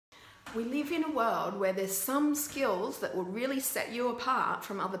We live in a world where there's some skills that will really set you apart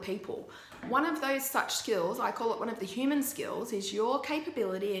from other people. One of those such skills, I call it one of the human skills, is your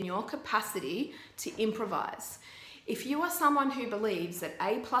capability and your capacity to improvise. If you are someone who believes that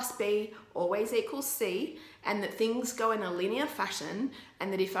A plus B always equals C, and that things go in a linear fashion,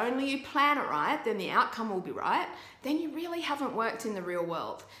 and that if only you plan it right, then the outcome will be right, then you really haven't worked in the real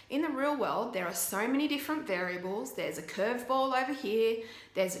world. In the real world, there are so many different variables. There's a curveball over here,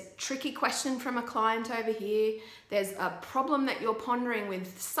 there's a tricky question from a client over here, there's a problem that you're pondering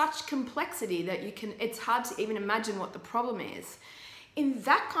with such complexity that it's hard to even imagine what the problem is. In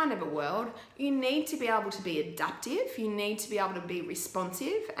that kind of a world, you need to be able to be adaptive, you need to be able to be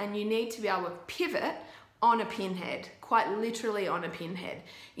responsive, and you need to be able to pivot on a pinhead, quite literally on a pinhead.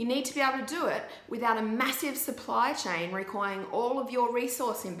 You need to be able to do it without a massive supply chain requiring all of your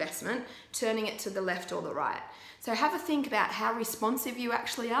resource investment, turning it to the left or the right. So have a think about how responsive you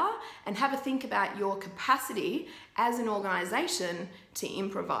actually are, and have a think about your capacity as an organisation to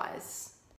improvise.